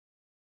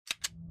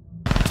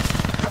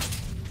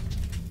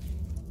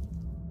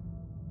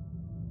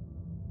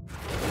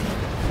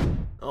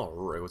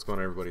Alright, what's going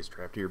on everybody? It's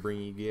Trapped here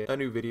bringing you yet a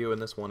new video,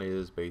 and this one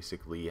is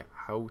basically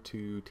how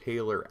to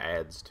tailor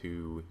ads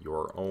to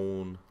your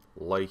own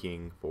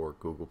liking for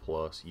Google+,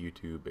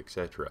 YouTube,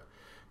 etc.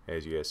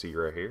 As you guys see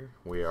right here,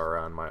 we are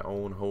on my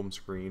own home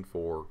screen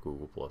for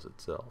Google+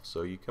 itself.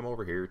 So you come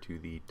over here to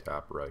the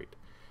top right,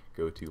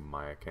 go to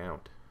My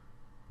Account,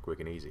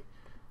 quick and easy.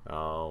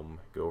 Go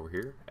over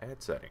here,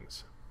 Ad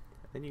Settings.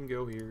 Then you can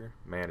go here,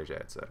 Manage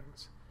Ad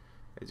Settings.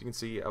 As you can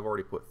see, I've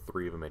already put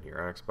 3 of them in here: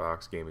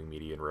 Xbox, Gaming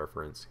Media and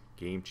Reference,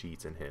 Game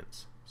Cheats, and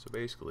Hints. So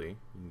basically,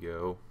 you can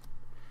go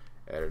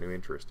add a new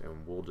interest,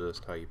 and we'll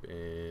just type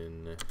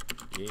in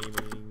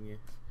gaming,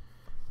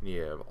 and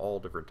you have all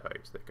different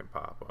types that can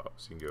pop up.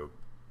 So you can go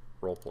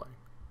role-playing.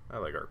 I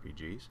like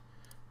RPGs.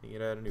 You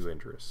can add a new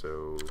interest,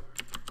 so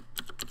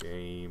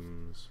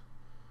games,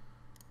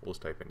 we'll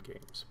just type in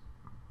games.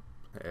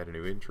 Add a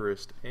new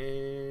interest,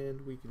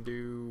 and we can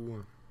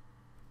do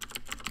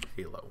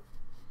Halo.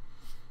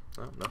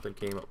 Oh, nothing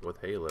came up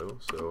with Halo,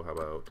 so how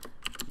about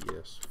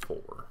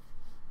PS4?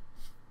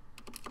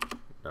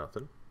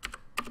 Nothing.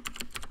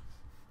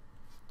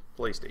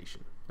 PlayStation.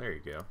 There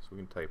you go. So we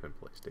can type in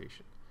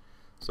PlayStation.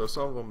 So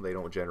some of them, they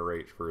don't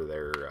generate for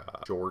their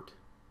short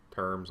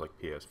terms like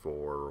PS4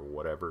 or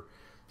whatever.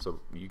 So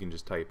you can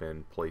just type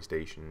in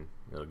PlayStation.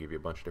 It'll give you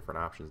a bunch of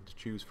different options to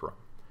choose from.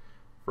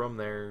 From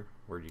there,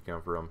 where'd you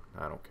come from?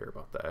 I don't care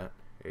about that.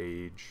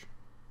 Age,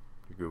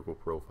 your Google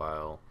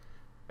profile,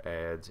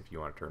 ads, if you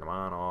want to turn them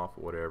on, off,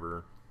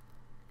 whatever.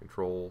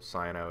 Control,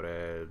 sign out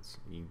ads.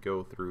 You can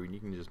go through and you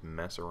can just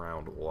mess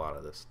around with a lot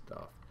of this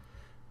stuff.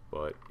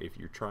 But if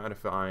you're trying to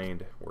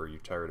find where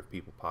you're tired of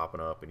people popping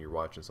up and you're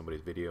watching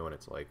somebody's video and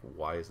it's like,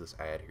 why is this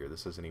ad here?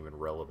 This isn't even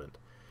relevant.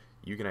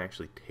 You can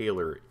actually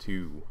tailor it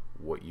to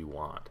what you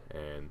want,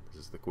 and this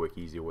is the quick,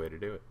 easy way to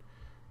do it.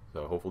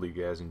 So hopefully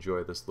you guys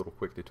enjoy this little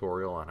quick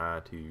tutorial on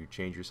how to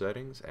change your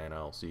settings, and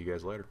I'll see you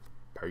guys later.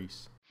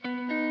 Peace.